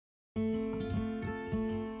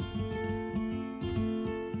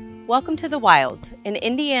Welcome to The Wilds, an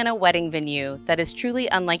Indiana wedding venue that is truly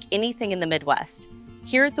unlike anything in the Midwest.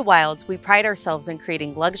 Here at The Wilds, we pride ourselves in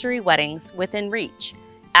creating luxury weddings within reach.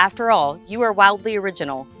 After all, you are wildly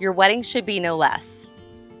original. Your wedding should be no less.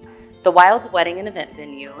 The Wilds Wedding and Event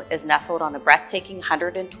Venue is nestled on a breathtaking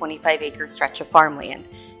 125-acre stretch of farmland,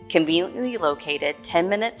 conveniently located 10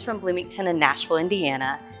 minutes from Bloomington and Nashville,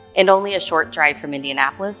 Indiana, and only a short drive from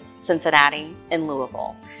Indianapolis, Cincinnati, and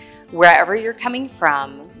Louisville. Wherever you're coming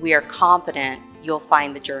from, we are confident you'll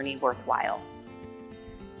find the journey worthwhile.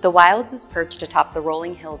 The Wilds is perched atop the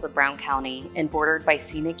rolling hills of Brown County and bordered by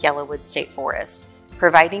scenic Yellowwood State Forest,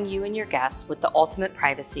 providing you and your guests with the ultimate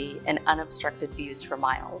privacy and unobstructed views for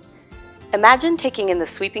miles. Imagine taking in the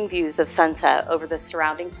sweeping views of sunset over the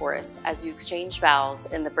surrounding forest as you exchange vows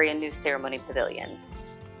in the brand new ceremony pavilion,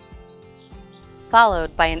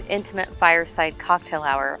 followed by an intimate fireside cocktail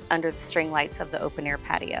hour under the string lights of the open-air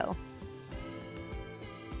patio.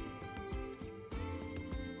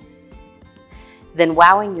 Then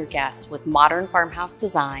wowing your guests with modern farmhouse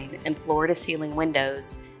design and floor-to-ceiling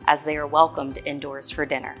windows as they are welcomed indoors for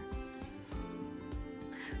dinner.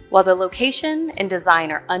 While the location and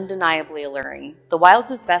design are undeniably alluring, the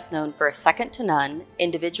Wilds is best known for a second-to-none,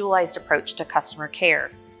 individualized approach to customer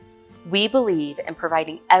care. We believe in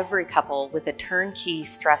providing every couple with a turnkey,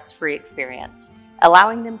 stress-free experience,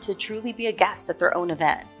 allowing them to truly be a guest at their own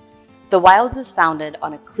event. The Wilds is founded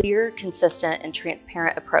on a clear, consistent, and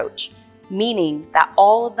transparent approach, meaning that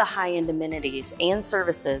all of the high-end amenities and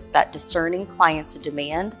services that discerning clients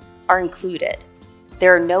demand are included.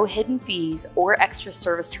 There are no hidden fees or extra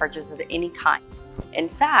service charges of any kind. In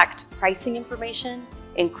fact, pricing information,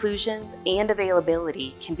 inclusions, and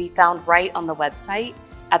availability can be found right on the website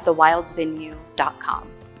at thewildsvenue.com.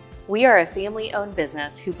 We are a family-owned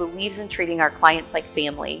business who believes in treating our clients like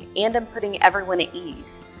family and in putting everyone at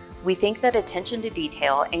ease. We think that attention to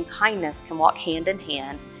detail and kindness can walk hand in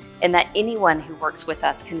hand, and that anyone who works with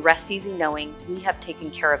us can rest easy knowing we have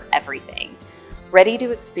taken care of everything. Ready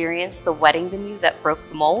to experience the wedding venue that broke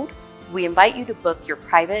the mold? We invite you to book your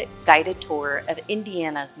private guided tour of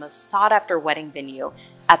Indiana's most sought-after wedding venue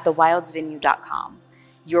at thewildsvenue.com.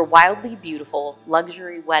 Your wildly beautiful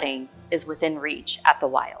luxury wedding is within reach at The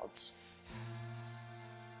Wilds.